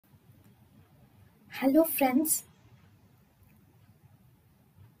Hello friends,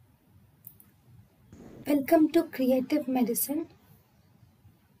 welcome to Creative Medicine.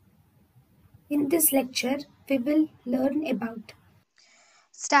 In this lecture, we will learn about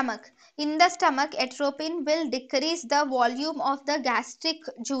Stomach. In the stomach, atropine will decrease the volume of the gastric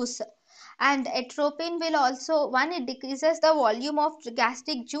juice. And atropine will also, one, it decreases the volume of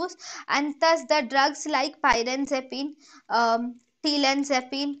gastric juice, and thus the drugs like pyrenzepine,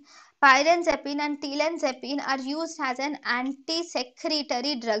 telenzepine, pyrenzepine and telenzepine are used as an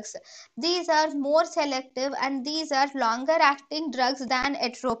anti-secretory drugs. These are more selective and these are longer acting drugs than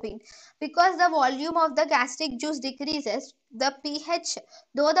atropine. Because the volume of the gastric juice decreases, the pH,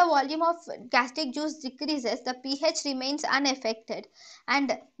 though the volume of gastric juice decreases, the pH remains unaffected,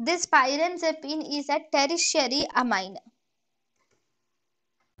 and this pyrenzepine is a tertiary amine.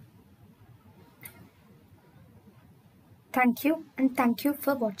 thank you and thank you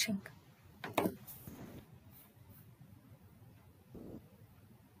for watching.